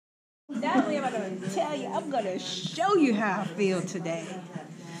Not only am I going to tell you, I'm going to show you how I feel today.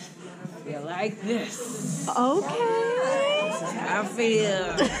 I feel like this. Okay. This is how I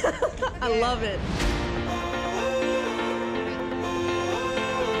feel. I love it.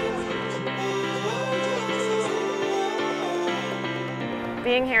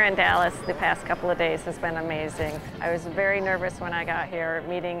 Being here in Dallas the past couple of days has been amazing. I was very nervous when I got here,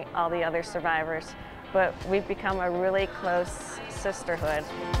 meeting all the other survivors, but we've become a really close sisterhood.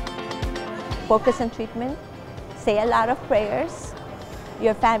 Focus on treatment, say a lot of prayers.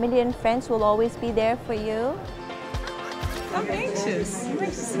 Your family and friends will always be there for you. I'm anxious. I'm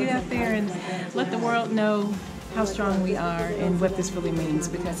anxious to get out there and let the world know how strong we are and what this really means,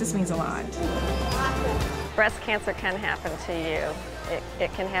 because this means a lot. Breast cancer can happen to you.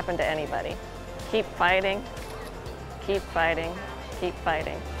 It can happen to anybody. Keep fighting, keep fighting, keep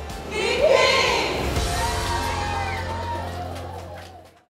fighting.